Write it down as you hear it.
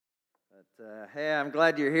Hey, I'm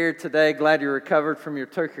glad you're here today. Glad you recovered from your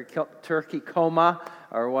turkey coma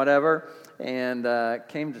or whatever, and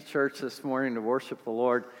came to church this morning to worship the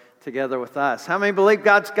Lord together with us. How many believe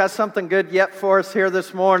God's got something good yet for us here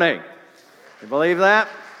this morning? You believe that?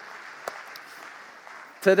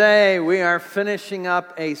 Today we are finishing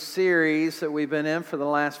up a series that we've been in for the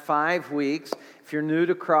last 5 weeks. If you're new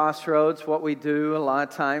to Crossroads, what we do a lot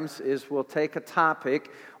of times is we'll take a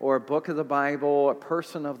topic or a book of the Bible, a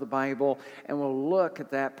person of the Bible, and we'll look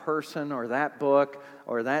at that person or that book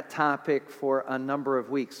or that topic for a number of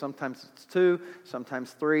weeks. Sometimes it's 2,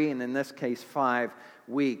 sometimes 3, and in this case 5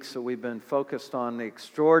 weeks. So we've been focused on the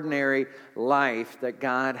extraordinary life that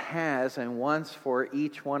God has and wants for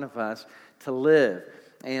each one of us to live.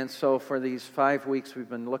 And so for these 5 weeks, we've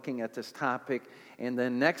been looking at this topic. And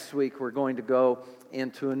then next week, we're going to go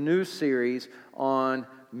into a new series on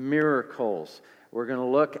miracles. We're going to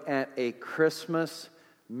look at a Christmas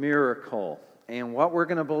miracle. And what we're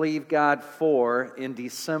going to believe God for in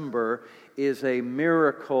December is a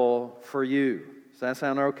miracle for you. Does that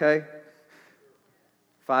sound okay?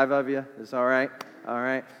 5 of you? Is all right? All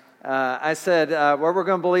right. I said what we're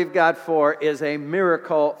going to believe God for is a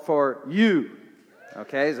miracle for you.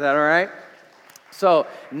 Okay, is that all right? So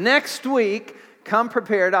next week, come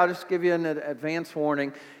prepared. I'll just give you an advance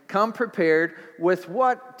warning. Come prepared with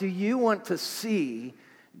what do you want to see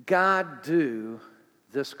God do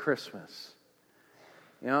this Christmas?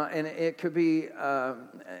 You know, and it could be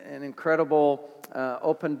an incredible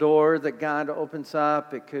open door that God opens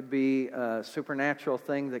up. It could be a supernatural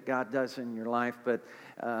thing that God does in your life. But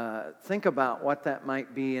think about what that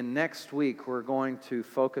might be. And next week, we're going to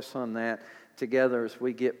focus on that together as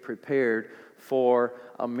we get prepared for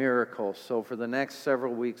a miracle. So for the next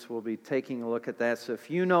several weeks, we'll be taking a look at that. So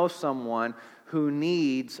if you know someone who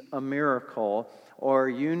needs a miracle, or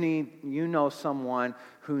you know someone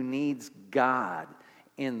who needs God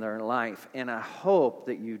in their life, and I hope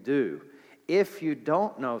that you do. If you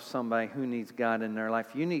don't know somebody who needs God in their life,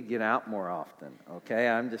 you need to get out more often, okay?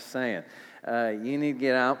 I'm just saying. You need to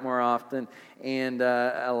get out more often and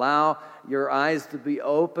allow your eyes to be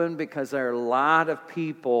open, because there are a lot of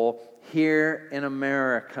people here in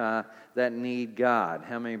America that need God.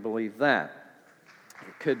 How many believe that?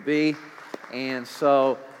 It could be. And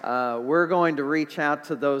so we're going to reach out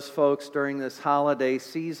to those folks during this holiday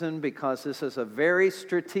season, because this is a very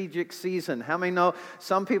strategic season. How many know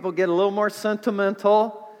some people get a little more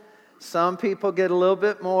sentimental? Some people get a little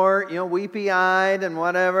bit more, weepy-eyed and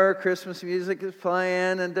whatever. Christmas music is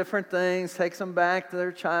playing and different things. Takes them back to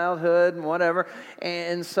their childhood and whatever.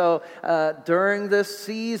 And so during this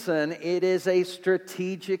season, it is a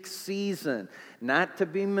strategic season. Not to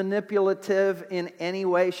be manipulative in any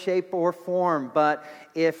way, shape, or form. But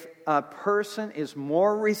if a person is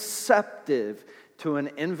more receptive to an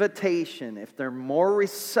invitation, if they're more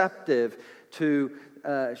receptive to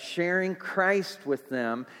sharing Christ with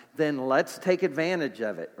them, then let's take advantage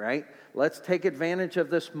of it, right? Let's take advantage of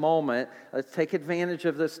this moment. Let's take advantage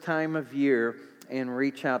of this time of year and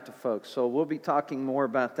reach out to folks. So we'll be talking more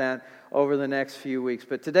about that over the next few weeks.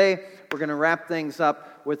 But today, we're going to wrap things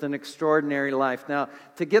up with an extraordinary life. Now,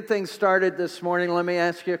 to get things started this morning, let me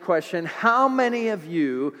ask you a question. How many of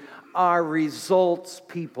you are results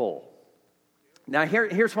people? Now,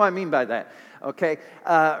 here's what I mean by that. Okay,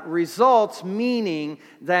 results meaning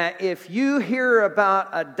that if you hear about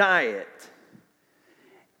a diet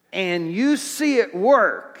and you see it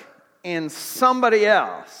work in somebody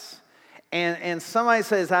else, and somebody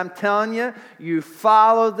says, I'm telling you, you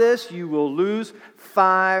follow this, you will lose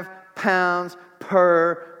 5 pounds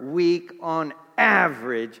per week on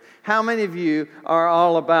average. How many of you are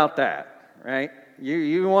all about that, right?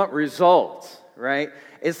 You want results, right?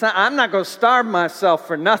 I'm not going to starve myself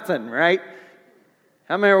for nothing, right?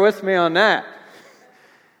 How many are with me on that?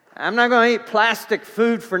 I'm not going to eat plastic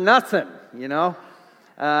food for nothing,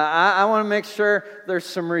 I want to make sure there's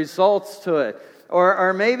some results to it.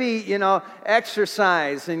 Or maybe,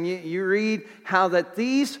 exercise, and you read how that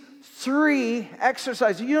these 3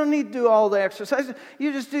 exercises, you don't need to do all the exercises,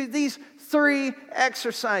 you just do these 3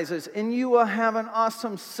 exercises, and you will have an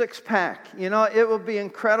awesome 6-pack. It will be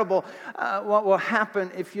incredible what will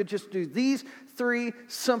happen if you just do these 3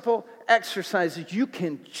 simple exercises. You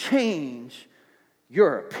can change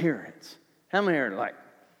your appearance. How many are like,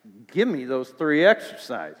 give me those 3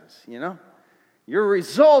 exercises, You're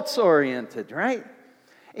results-oriented, right?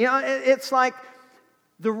 It's like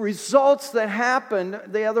the results that happened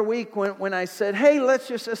the other week when I said, hey,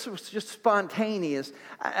 this was just spontaneous.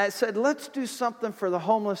 I said, let's do something for the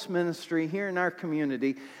homeless ministry here in our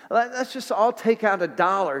community. Let's just all take out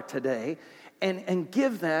 $1 today and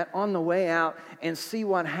give that on the way out and see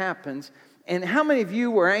what happens. And how many of you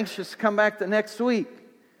were anxious to come back the next week,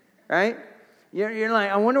 right? You're like,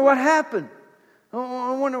 I wonder what happened.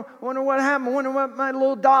 I wonder what happened. I wonder what my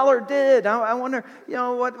little dollar did. I wonder,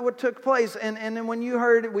 what took place. And then when you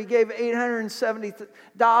heard we gave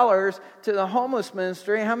 $870 to the homeless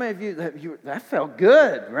ministry, how many of you, that felt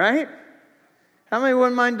good, right? How many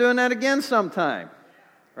wouldn't mind doing that again sometime,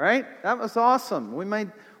 right? That was awesome. We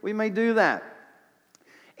may do that.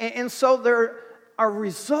 And so there are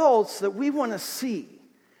results that we want to see.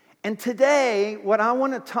 And today, what I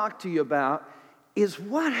want to talk to you about is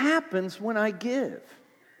what happens when I give.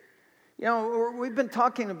 We've been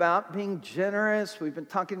talking about being generous. We've been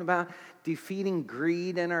talking about defeating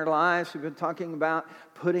greed in our lives. We've been talking about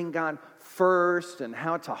putting God first and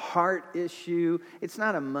how it's a heart issue. It's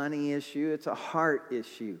not a money issue. It's a heart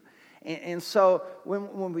issue. And so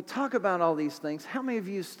when we talk about all these things, how many of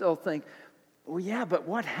you still think, well, yeah, but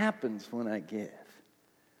what happens when I give?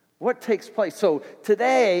 What takes place? So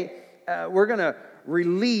today, we're going to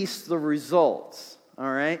release the results,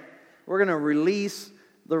 all right? We're going to release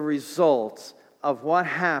the results of what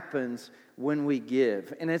happens when we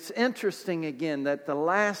give. And it's interesting, again, that the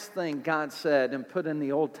last thing God said and put in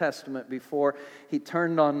the Old Testament before He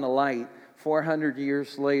turned on the light 400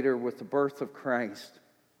 years later with the birth of Christ,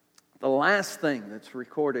 the last thing that's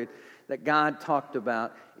recorded that God talked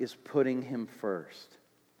about is putting Him first.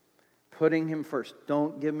 Putting Him first.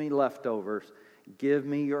 Don't give me leftovers. Give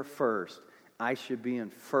me your first. I should be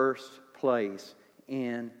in first place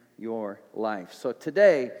in your life. So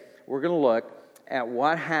today, we're going to look at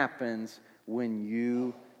what happens when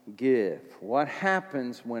you give. What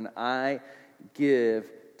happens when I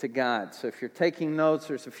give to God? So if you're taking notes,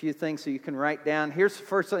 there's a few things that you can write down. Here's the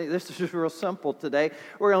first thing. This is just real simple today.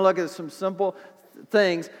 We're going to look at some simple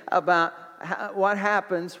things about what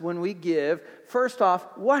happens when we give. First off,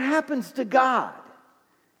 what happens to God?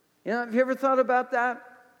 Have you ever thought about that?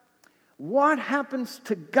 What happens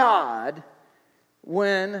to God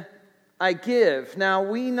when I give? Now,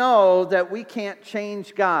 we know that we can't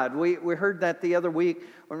change God. We heard that the other week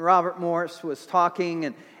when Robert Morris was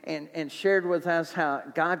talking and shared with us how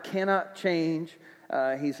God cannot change.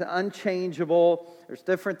 He's unchangeable. There's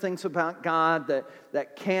different things about God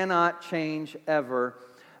that cannot change ever.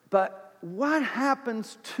 But what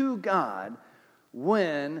happens to God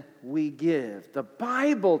when we give? The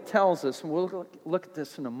Bible tells us, and we'll look at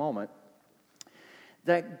this in a moment,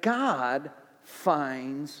 that God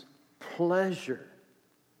finds pleasure.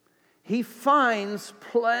 He finds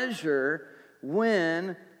pleasure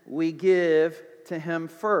when we give to Him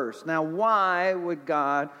first. Now, why would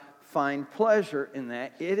God find pleasure in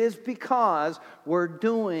that? It is because we're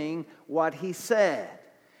doing what He said.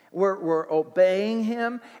 We're obeying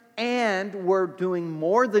Him, and we're doing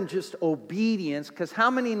more than just obedience. Because how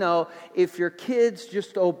many know if your kids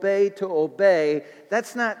just obey to obey,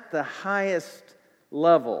 that's not the highest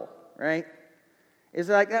level, right? It's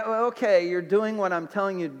like, okay, you're doing what I'm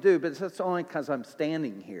telling you to do, but that's only because I'm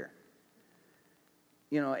standing here.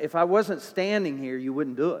 If I wasn't standing here, you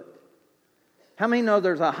wouldn't do it. How many know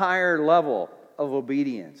there's a higher level of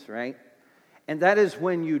obedience, right? And that is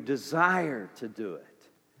when you desire to do it.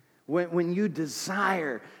 When you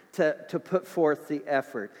desire to put forth the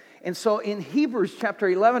effort. And so in Hebrews chapter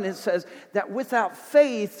 11, it says that without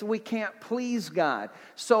faith, we can't please God.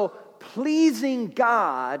 So pleasing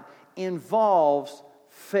God involves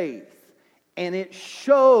faith, and it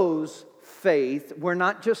shows faith. We're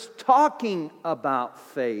not just talking about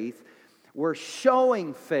faith, we're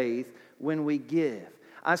showing faith when we give.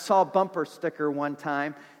 I saw a bumper sticker one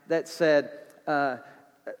time that said,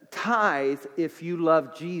 tithe if you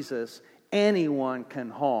love Jesus, anyone can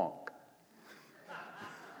honk.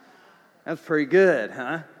 That's pretty good,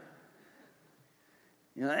 huh?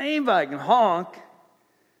 Anybody can honk.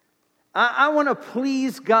 I want to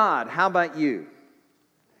please God. How about you?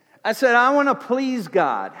 I said, I want to please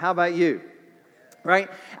God. How about you? Right?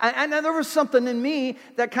 And there was something in me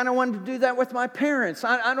that kind of wanted to do that with my parents.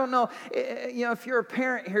 I don't know. If you're a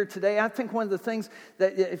parent here today, I think one of the things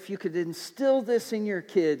that if you could instill this in your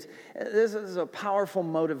kids, this is a powerful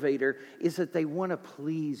motivator, is that they want to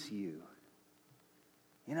please you.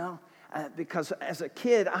 Because as a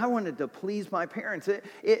kid, I wanted to please my parents.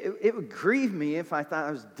 It would grieve me if I thought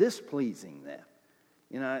I was displeasing them.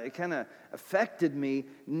 It kind of affected me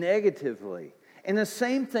negatively. And the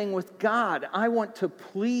same thing with God. I want to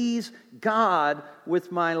please God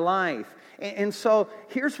with my life. And so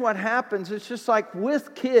here's what happens. It's just like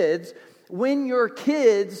with kids. When your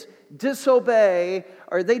kids disobey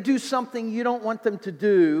or they do something you don't want them to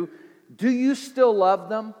do you still love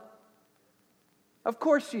them? Of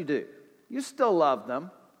course you do. You still love them.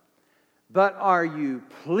 But are you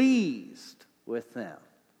pleased with them?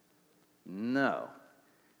 No.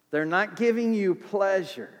 They're not giving you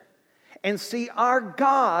pleasure. And see, our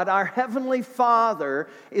God, our Heavenly Father,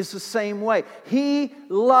 is the same way. He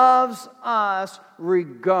loves us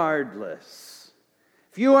regardless.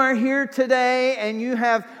 If you are here today and you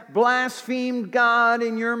have blasphemed God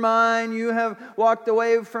in your mind, you have walked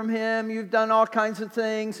away from Him, you've done all kinds of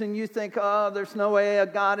things, and you think, oh, there's no way a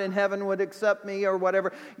God in heaven would accept me or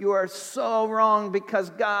whatever, you are so wrong, because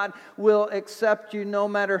God will accept you no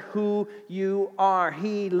matter who you are.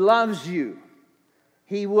 He loves you.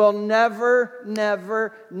 He will never,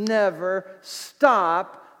 never, never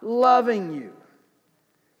stop loving you.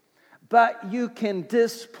 But you can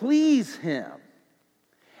displease Him.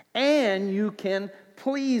 And you can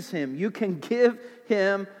please Him. You can give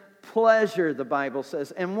Him pleasure, the Bible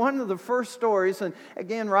says. And one of the first stories, and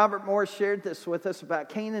again, Robert Morris shared this with us about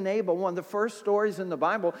Cain and Abel. One of the first stories in the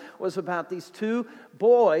Bible was about these two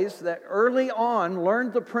boys that early on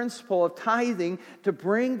learned the principle of tithing to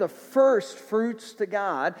bring the first fruits to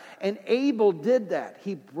God. And Abel did that.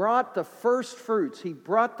 He brought the first fruits. He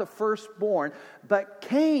brought the firstborn. But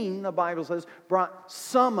Cain, the Bible says, brought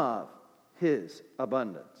some of his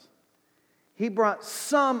abundance. He brought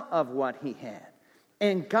some of what he had.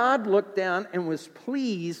 And God looked down and was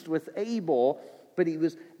pleased with Abel, but He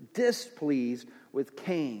was displeased with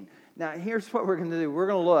Cain. Now, here's what we're going to do. We're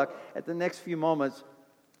going to look at the next few moments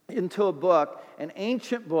into a book, an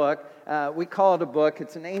ancient book. We call it a book.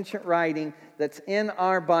 It's an ancient writing that's in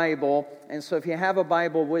our Bible. And so if you have a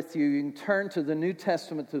Bible with you, you can turn to the New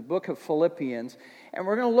Testament, to the book of Philippians. And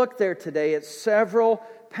we're going to look there today at several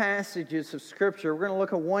passages of Scripture. We're going to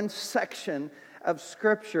look at one section of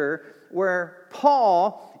Scripture where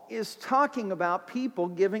Paul is talking about people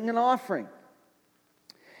giving an offering.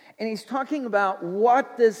 And he's talking about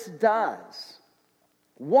what this does.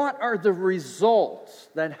 What are the results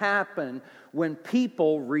that happen when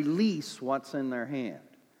people release what's in their hand?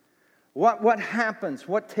 What happens?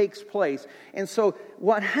 What takes place? And so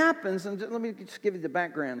what happens, and let me just give you the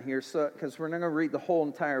background here, because we're not going to read the whole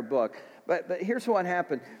entire book. But here's what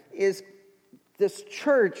happened, is this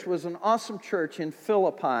church was an awesome church in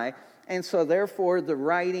Philippi, and so therefore the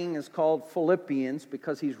writing is called Philippians,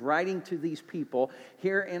 because he's writing to these people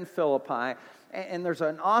here in Philippi. And there's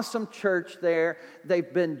an awesome church there.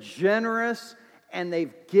 They've been generous, and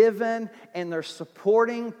they've given, and they're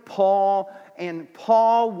supporting Paul, and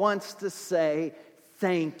Paul wants to say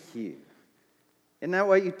thank you. Isn't that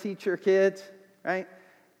what you teach your kids, right?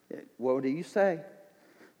 What do you say?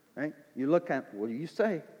 Right? You look at, what do you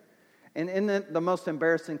say? And isn't it the most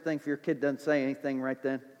embarrassing thing if your kid doesn't say anything right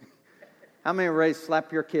then? How many raised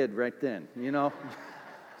slap your kid right then, you know?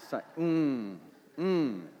 It's like, you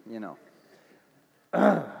know.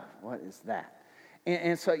 What is that?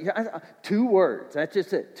 And so, 2 words. That's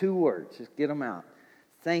just it. 2 words. Just get them out.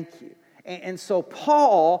 Thank you. And so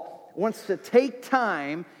Paul wants to take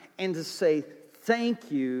time and to say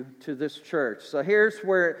thank you to this church. So here's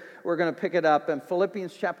where we're going to pick it up. In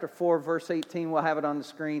Philippians chapter 4, verse 18, we'll have it on the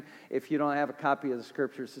screen if you don't have a copy of the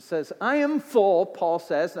Scriptures. It says, I am full, Paul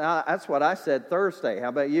says. Now, that's what I said Thursday. How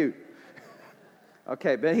about you?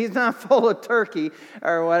 Okay, but he's not full of turkey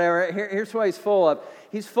or whatever. Here's what he's full of.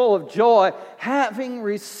 He's full of joy, having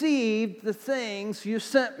received the things you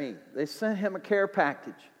sent me. They sent him a care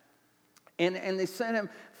package. And they sent him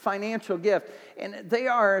financial gift. And they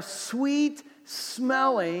are a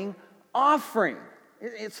sweet-smelling offering.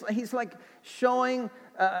 He's like showing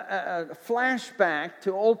a flashback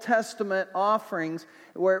to Old Testament offerings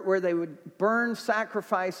where they would burn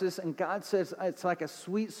sacrifices, and God says, it's like a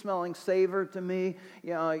sweet-smelling savor to me.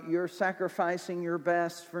 You know, you're sacrificing your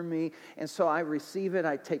best for me, and so I receive it.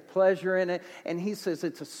 I take pleasure in it. And he says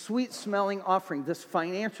it's a sweet-smelling offering, this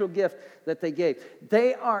financial gift that they gave.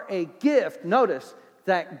 They are a gift, notice,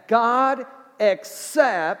 that God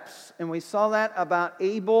accepts, and we saw that about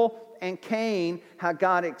Abel and Cain, how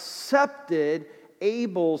God accepted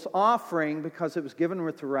Abel's offering because it was given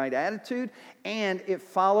with the right attitude, and it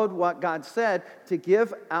followed what God said to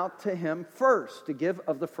give out to him first, to give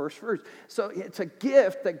of the first fruits. So it's a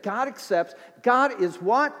gift that God accepts. God is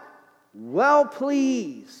what? Well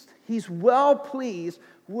pleased. He's well pleased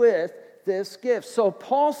with this gift. So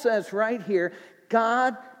Paul says right here,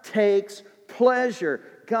 God takes pleasure.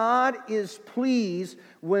 God is pleased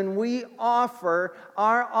when we offer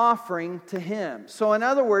our offering to Him. So in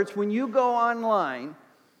other words, when you go online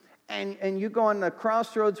and you go on the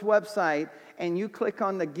Crossroads website and you click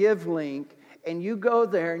on the give link and you go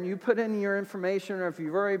there and you put in your information, or if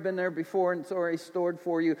you've already been there before and it's already stored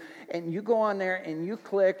for you, and you go on there and you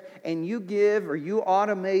click and you give, or you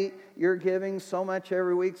automate your giving, so much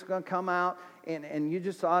every week's going to come out, and you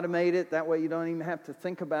just automate it. That way you don't even have to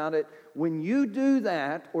think about it. When you do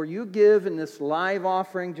that, or you give in this live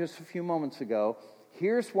offering just a few moments ago,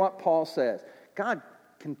 here's what Paul says. God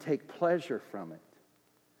can take pleasure from it.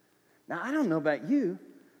 Now, I don't know about you,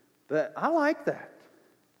 but I like that.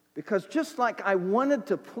 Because just like I wanted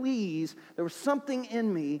to please, there was something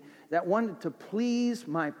in me that wanted to please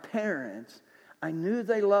my parents. I knew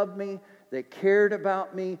they loved me, they cared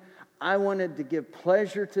about me. I wanted to give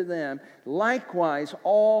pleasure to them. Likewise,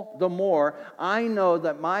 all the more, I know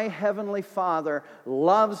that my Heavenly Father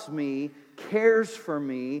loves me, cares for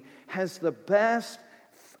me, has the best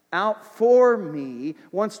out for me,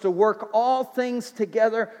 wants to work all things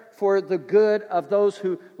together for the good of those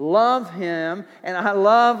who love Him, and I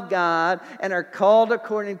love God, and are called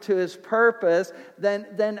according to His purpose,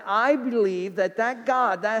 then I believe that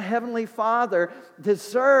God, that Heavenly Father,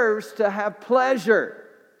 deserves to have pleasure,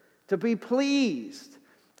 to be pleased.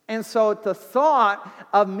 And so the thought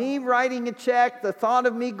of me writing a check, the thought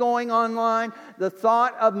of me going online, the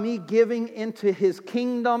thought of me giving into His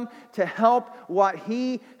kingdom to help what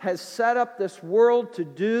He has set up this world to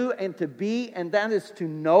do and to be, and that is to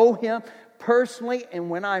know Him personally. And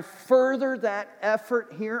when I further that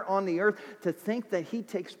effort here on the earth to think that He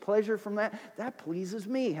takes pleasure from that pleases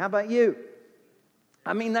me. How about you?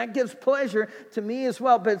 I mean, that gives pleasure to me as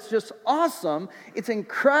well, but it's just awesome. It's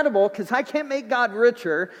incredible because I can't make God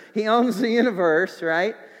richer. He owns the universe,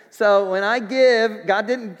 right? So when I give, God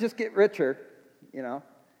didn't just get richer,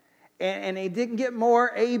 and He didn't get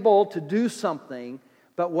more able to do something,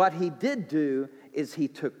 but what He did do is He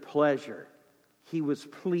took pleasure. He was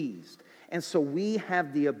pleased. And so we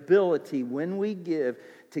have the ability when we give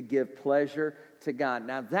to give pleasure to God.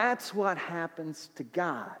 Now that's what happens to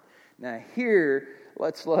God. Now here,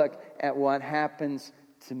 let's look at what happens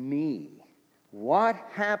to me. What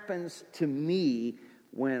happens to me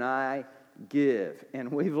when I give?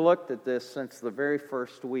 And we've looked at this since the very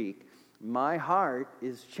first week. My heart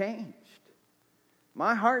is changed.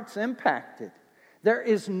 My heart's impacted. There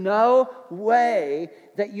is no way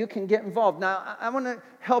that you can get involved. Now, I want to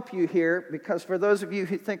help you here, because for those of you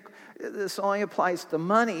who think this only applies to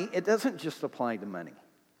money, it doesn't just apply to money.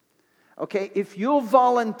 Okay, if you'll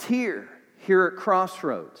volunteer here at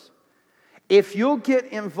Crossroads, if you'll get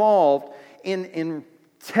involved in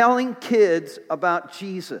telling kids about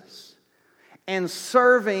Jesus and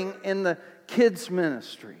serving in the kids'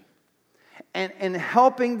 ministry and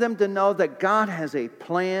helping them to know that God has a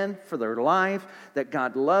plan for their life, that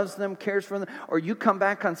God loves them, cares for them, or you come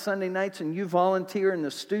back on Sunday nights and you volunteer in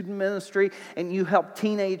the student ministry and you help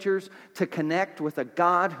teenagers to connect with a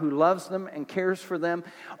God who loves them and cares for them,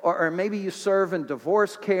 or maybe you serve in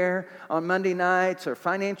divorce care on Monday nights, or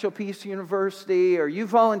Financial Peace University, or you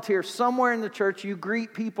volunteer somewhere in the church, you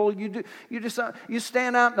greet people, you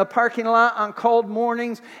stand out in the parking lot on cold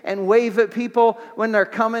mornings and wave at people when they're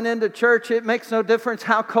coming into church. It makes no difference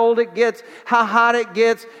how cold it gets, how hot it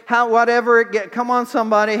gets, how whatever it gets. Come on,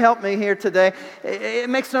 somebody, help me here today. It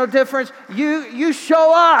makes no difference. You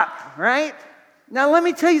show up, right? Now, let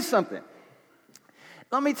me tell you something.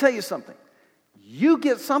 You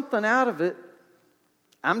get something out of it.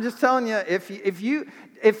 I'm just telling you,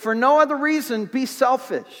 if for no other reason, be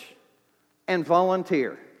selfish and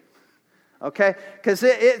volunteer. Okay? Because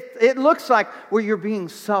it looks like you're being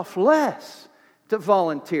selfless to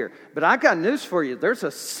volunteer. But I got news for you. There's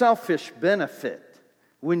a selfish benefit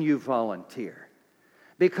when you volunteer.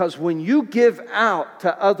 Because when you give out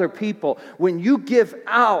to other people, when you give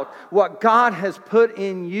out what God has put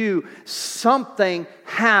in you, something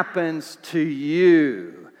happens to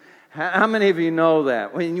you. How many of you know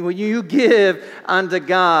that? When you give unto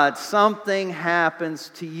God, something happens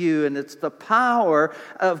to you. And it's the power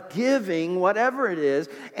of giving, whatever it is,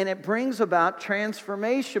 and it brings about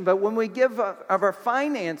transformation. But when we give of our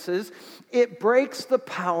finances, it breaks the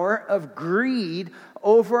power of greed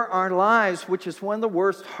over our lives, which is one of the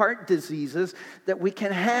worst heart diseases that we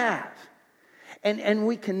can have. And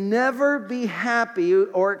we can never be happy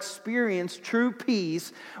or experience true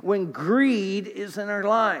peace when greed is in our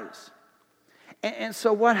lives. And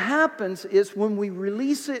so what happens is when we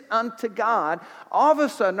release it unto God, all of a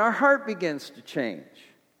sudden our heart begins to change.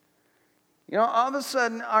 All of a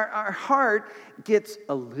sudden our heart gets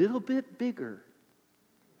a little bit bigger.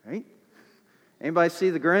 Right? Anybody see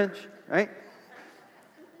the Grinch? Right?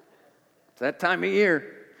 It's that time of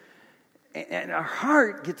year. And our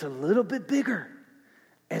heart gets a little bit bigger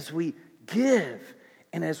as we give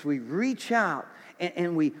And as we reach out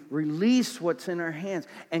and we release what's in our hands,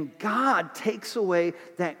 and God takes away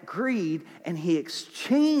that greed and He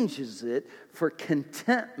exchanges it for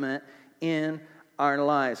contentment in our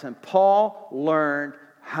lives. And Paul learned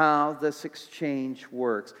how this exchange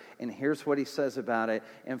works. And here's what he says about it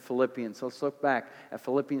in Philippians. Let's look back at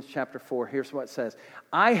Philippians chapter 4. Here's what it says.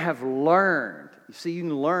 I have learned. You see, you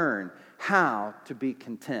can learn how to be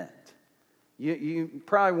content. You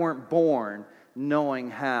probably weren't born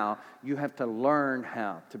knowing how. You have to learn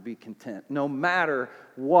how to be content. No matter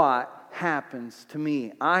what happens to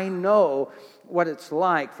me. I know what it's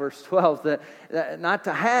like, verse 12, that not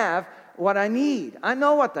to have what I need. I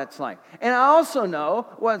know what that's like. And I also know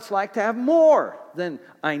what it's like to have more than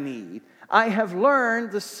I need. I have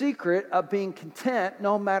learned the secret of being content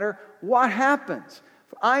no matter what happens.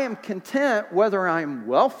 I am content whether I'm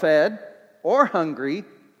well-fed or hungry.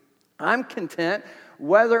 I'm content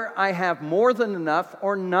whether I have more than enough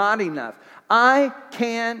or not enough. I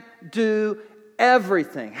can do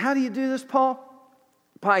everything. How do you do this, Paul?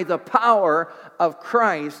 By the power of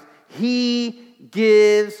Christ. He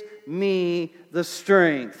gives me the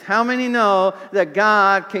strength. How many know that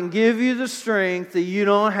God can give you the strength that you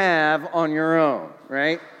don't have on your own,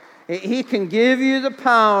 right? He can give you the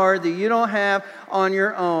power that you don't have on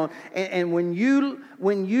your own. And when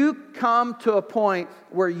you come to a point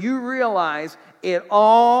where you realize it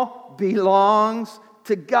all belongs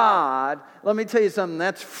to God, let me tell you something,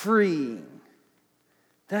 that's freeing.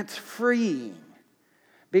 That's freeing.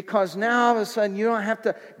 Because now all of a sudden you don't have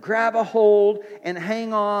to grab a hold and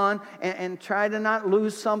hang on and try to not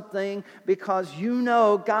lose something, because you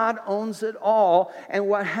know God owns it all. And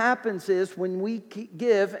what happens is when we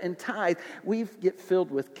give and tithe, we get filled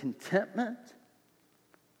with contentment,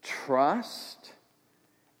 trust,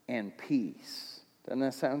 and peace. Doesn't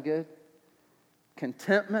that sound good?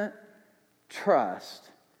 Contentment,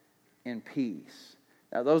 trust, and peace.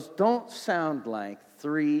 Now those don't sound like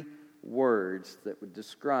three words that would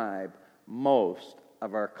describe most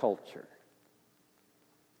of our culture.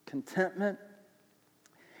 Contentment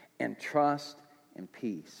and trust and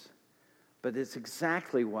peace. But it's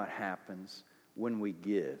exactly what happens when we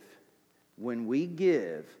give. When we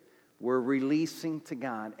give, we're releasing to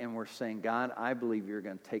God and we're saying, God, I believe you're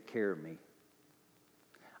going to take care of me.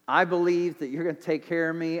 I believe that you're going to take care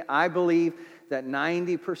of me. I believe that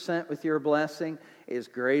 90% with your blessing is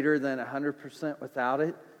greater than 100% without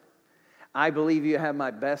it. I believe you have my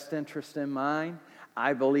best interest in mind.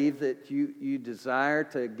 I believe that you desire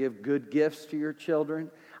to give good gifts to your children.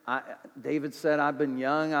 David said, I've been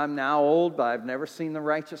young, I'm now old, but I've never seen the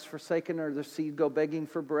righteous forsaken or the seed go begging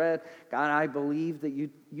for bread. God, I believe that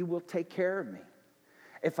you will take care of me.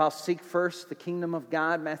 If I'll seek first the kingdom of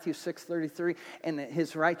God, Matthew 6:33, and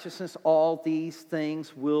His righteousness, all these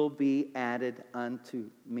things will be added unto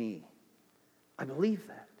me. I believe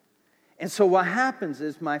that. And so what happens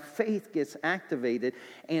is my faith gets activated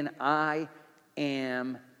and I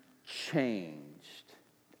am changed.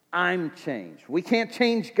 I'm changed. We can't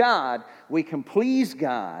change God. We can please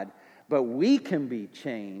God, but we can be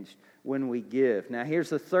changed when we give. Now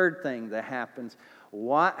here's the third thing that happens.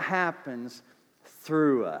 What happens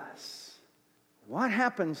through us? What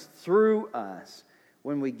happens through us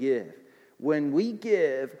when we give? When we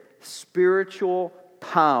give, spiritual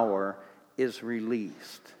power is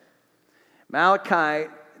released. Malachi,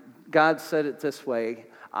 God said it this way,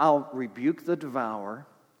 I'll rebuke the devourer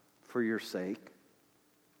for your sake.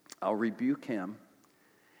 I'll rebuke him.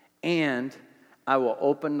 And I will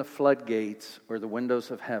open the floodgates or the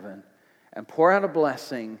windows of heaven and pour out a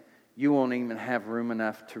blessing you won't even have room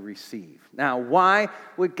enough to receive. Now, why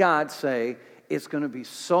would God say it's going to be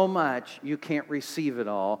so much you can't receive it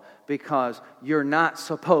all? Because you're not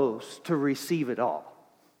supposed to receive it all.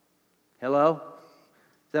 Hello?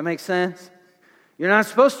 Does that make sense? You're not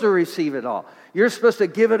supposed to receive it all. You're supposed to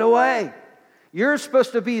give it away. You're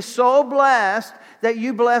supposed to be so blessed that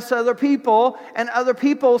you bless other people, and other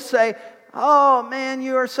people say, oh man,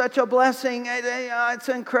 you are such a blessing. It's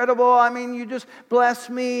incredible. I mean, you just bless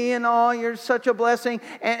me and all. You're such a blessing.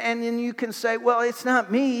 And then you can say, well, it's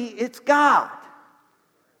not me, it's God.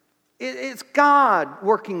 It's God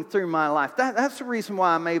working through my life. That's the reason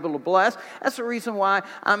why I'm able to bless. That's the reason why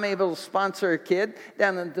I'm able to sponsor a kid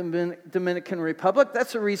down in the Dominican Republic.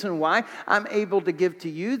 That's the reason why I'm able to give to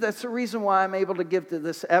you. That's the reason why I'm able to give to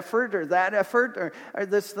this effort or that effort or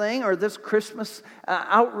this thing or this Christmas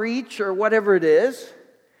outreach or whatever it is.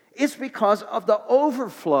 It's because of the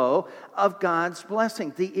overflow of God's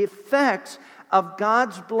blessing. The effects of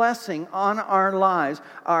God's blessing on our lives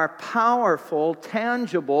are powerful,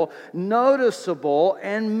 tangible, noticeable,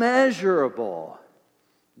 and measurable.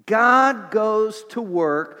 God goes to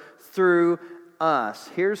work through us.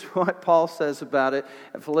 Here's what Paul says about it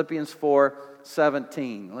at Philippians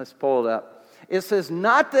 4:17. Let's pull it up. It says,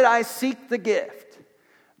 "Not that I seek the gift,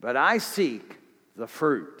 but I seek the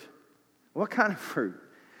fruit." What kind of fruit?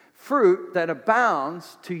 Fruit that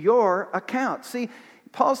abounds to your account. See,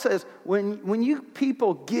 Paul says, when you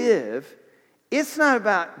people give, it's not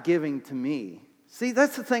about giving to me. See,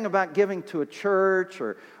 that's the thing about giving to a church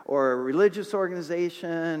or a religious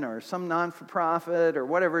organization or some non-for-profit or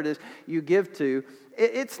whatever it is you give to.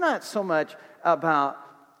 It's not so much about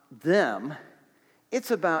them.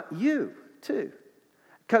 It's about you, too.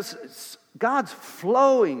 Because God's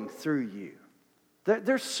flowing through you.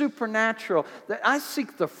 They're supernatural. I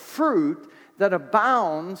seek the fruit that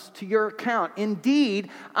abounds to your account.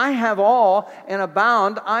 Indeed, I have all and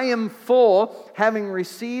abound. I am full, having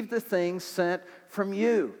received the things sent from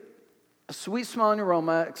you. A sweet smelling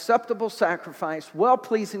aroma, acceptable sacrifice,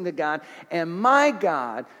 well-pleasing to God. And my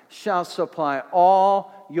God shall supply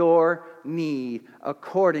all your need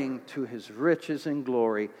according to his riches and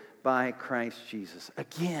glory by Christ Jesus.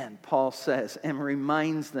 Again, Paul says and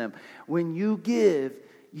reminds them, when you give,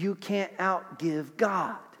 you can't outgive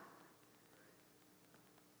God.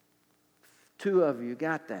 Two of you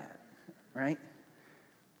got that, right?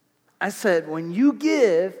 I said, when you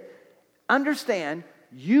give, understand,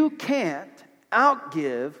 you can't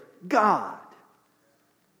outgive God.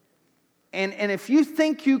 And if you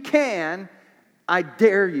think you can, I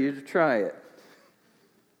dare you to try it.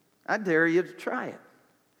 I dare you to try it.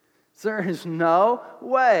 There is no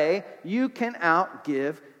way you can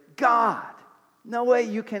outgive God. No way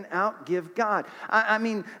you can outgive God. I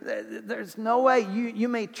mean, there's no way. You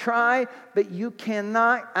may try, but you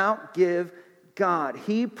cannot outgive God.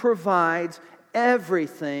 He provides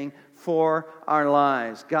everything for our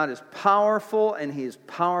lives. God is powerful, and he is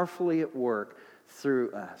powerfully at work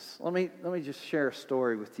through us. Let me just share a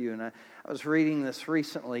story with you. And I was reading this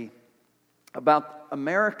recently about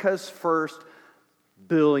America's first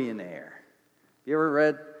billionaire. You ever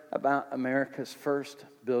read about America's first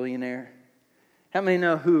billionaire? How many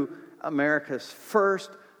know who America's first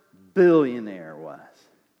billionaire was?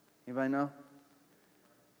 Anybody know?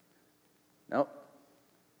 Nope.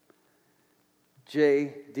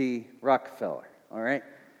 J.D. Rockefeller, all right?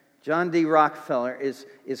 John D. Rockefeller is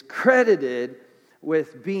credited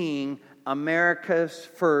with being America's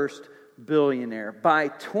first billionaire. By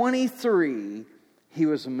 23, he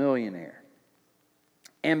was a millionaire.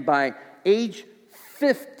 And by age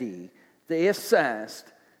 50, they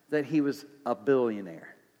assessed that he was a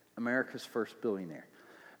billionaire, America's first billionaire.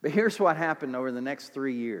 But here's what happened over the next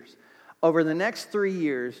 3 years. Over the next 3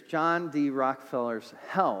 years, John D. Rockefeller's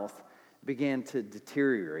health began to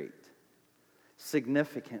deteriorate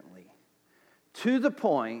significantly, to the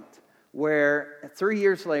point where 3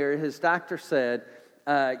 years later, his doctor said,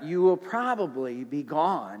 you will probably be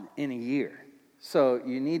gone in a year. So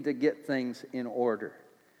you need to get things in order.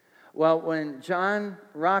 Well, when John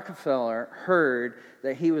Rockefeller heard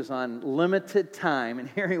that he was on limited time, and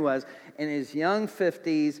here he was in his young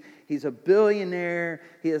 50s, he's a billionaire,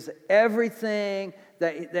 he has everything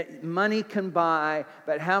that money can buy,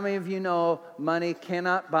 but how many of you know money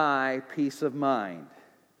cannot buy peace of mind?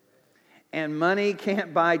 And money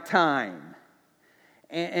can't buy time.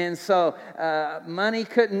 And so money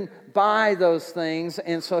couldn't buy those things.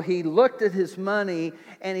 And so he looked at his money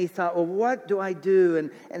and he thought, well, what do I do?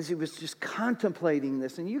 And as he was just contemplating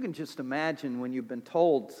this, and you can just imagine when you've been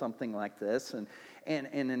told something like this. And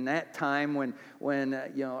in that time when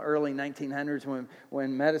early 1900s,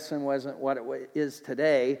 when medicine wasn't what it is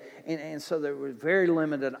today. And so there were very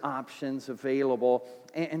limited options available.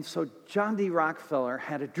 And so John D. Rockefeller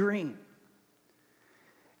had a dream.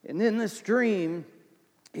 And in this dream,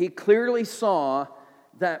 he clearly saw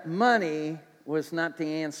that money was not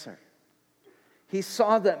the answer. He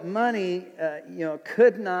saw that money,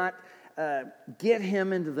 could not get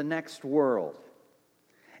him into the next world.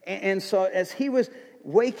 And so as he was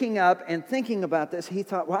waking up and thinking about this, he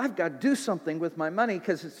thought, well, I've got to do something with my money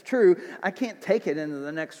because it's true. I can't take it into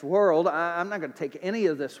the next world. I'm not going to take any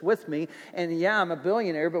of this with me. And yeah, I'm a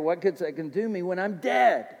billionaire, but what good's that going to do me when I'm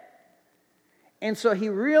dead? And so he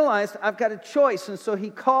realized, I've got a choice. And so he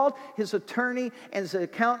called his attorney and his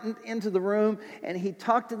accountant into the room, and he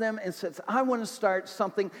talked to them and says, I want to start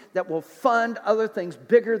something that will fund other things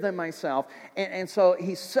bigger than myself. And so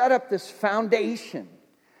he set up this foundation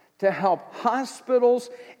to help hospitals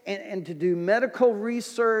and to do medical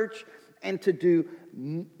research and to do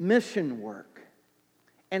mission work.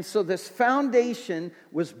 And so this foundation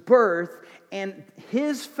was birthed, and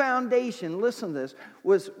his foundation, listen to this,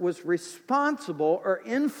 was responsible or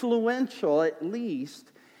influential at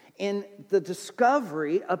least in the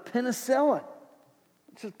discovery of penicillin,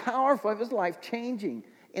 which is powerful. It was life-changing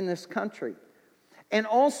in this country. And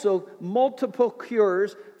also multiple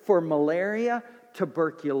cures for malaria,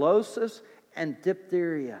 tuberculosis, and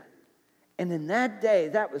diphtheria. And in that day,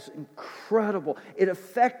 that was incredible. It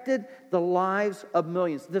affected the lives of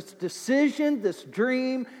millions. This decision, this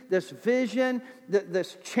dream, this vision,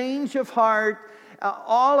 this change of heart,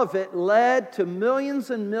 all of it led to millions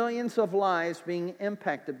and millions of lives being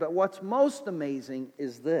impacted. But what's most amazing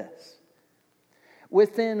is this.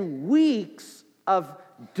 Within weeks of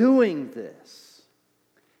doing this,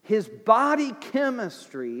 his body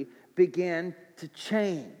chemistry began to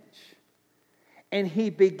change. And he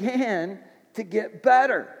began to get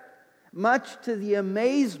better, much to the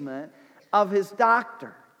amazement of his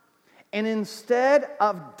doctor. And instead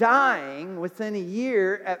of dying within a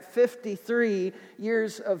year at 53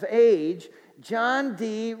 years of age, John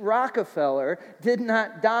D. Rockefeller did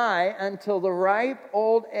not die until the ripe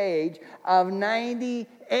old age of 98.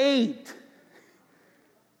 Isn't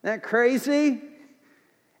that crazy?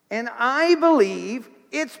 And I believe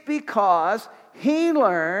it's because he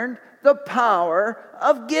learned the power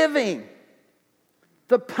of giving.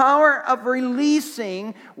 The power of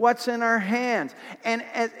releasing what's in our hands. And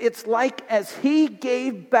it's like as he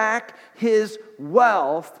gave back his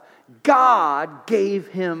wealth, God gave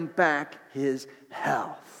him back his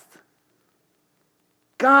health.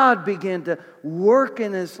 God began to work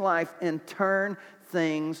in his life and turn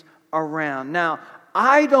things around. Now,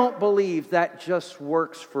 I don't believe that just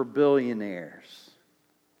works for billionaires.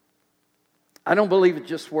 I don't believe it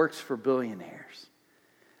just works for billionaires.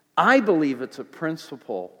 I believe it's a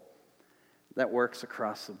principle that works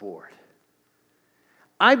across the board.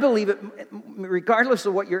 I believe it, regardless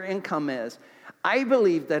of what your income is, I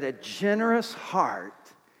believe that a generous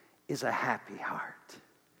heart is a happy heart.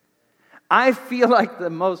 I feel like the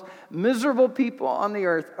most miserable people on the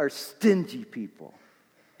earth are stingy people.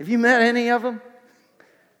 Have you met any of them?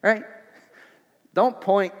 Right? Don't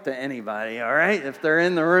point to anybody, all right? If they're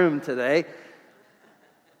in the room today,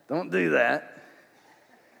 don't do that.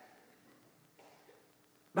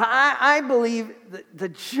 But I believe that the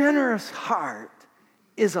generous heart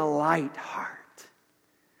is a light heart.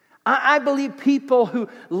 I believe people who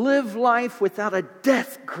live life without a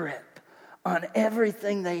death grip on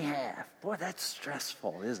everything they have. Boy, that's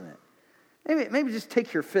stressful, isn't it? Maybe just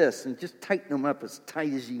take your fists and just tighten them up as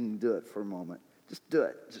tight as you can do it for a moment. Just do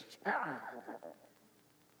it.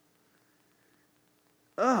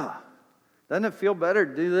 Doesn't it feel better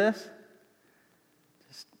to do this?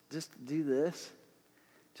 Just do this.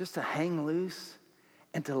 Just to hang loose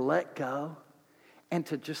and to let go and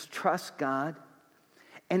to just trust God.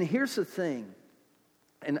 And here's the thing,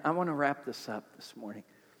 and I want to wrap this up this morning.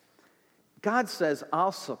 God says,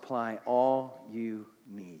 I'll supply all you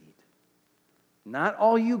need. Not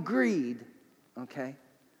all you greed, okay?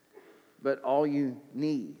 But all you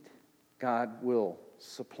need, God will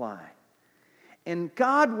supply. And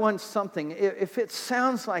God wants something. If it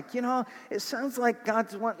sounds like, it sounds like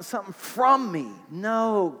God's wanting something from me.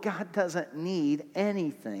 No, God doesn't need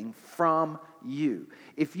anything from you.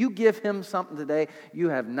 If you give him something today, you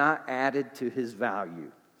have not added to his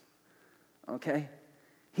value. Okay?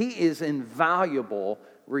 He is invaluable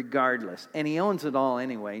regardless. And he owns it all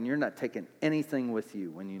anyway, and you're not taking anything with you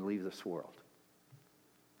when you leave this world.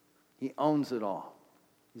 He owns it all.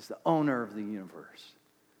 He's the owner of the universe.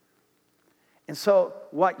 And so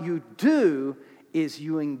what you do is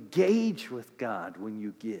you engage with God when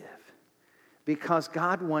you give. Because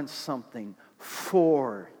God wants something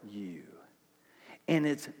for you. And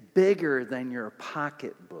it's bigger than your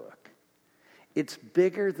pocketbook. It's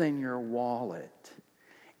bigger than your wallet.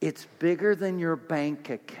 It's bigger than your bank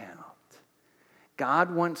account.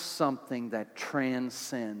 God wants something that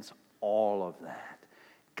transcends all of that.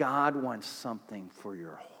 God wants something for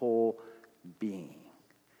your whole being.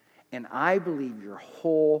 And I believe your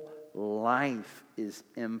whole life is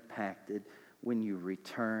impacted when you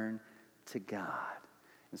return to God.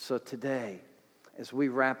 And so today, as we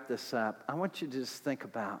wrap this up, I want you to just think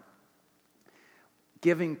about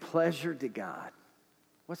giving pleasure to God.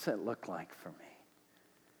 What's that look like for me?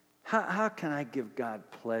 How can I give God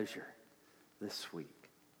pleasure this week?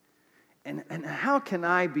 And how can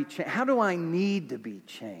I be changed? How do I need to be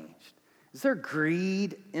changed? Is there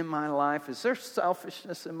greed in my life? Is there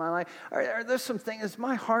selfishness in my life? Are there some things? Is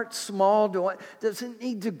my heart small? Does it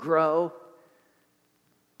need to grow?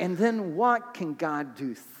 And then what can God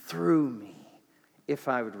do through me if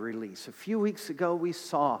I would release? A few weeks ago, we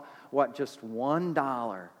saw what just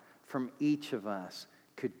 $1 from each of us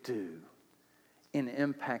could do in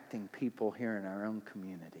impacting people here in our own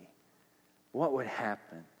community. What would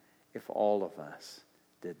happen if all of us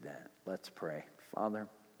did that. Let's pray. Father,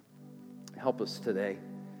 help us today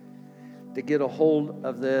to get a hold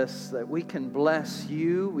of this, that we can bless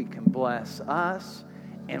you, we can bless us,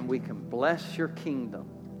 and we can bless your kingdom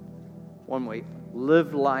when we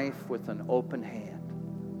live life with an open hand.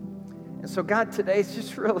 And so, God, today it's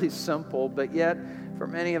just really simple, but yet for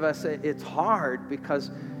many of us it's hard because,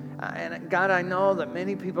 and God, I know that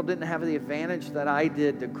many people didn't have the advantage that I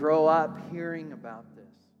did to grow up hearing about this.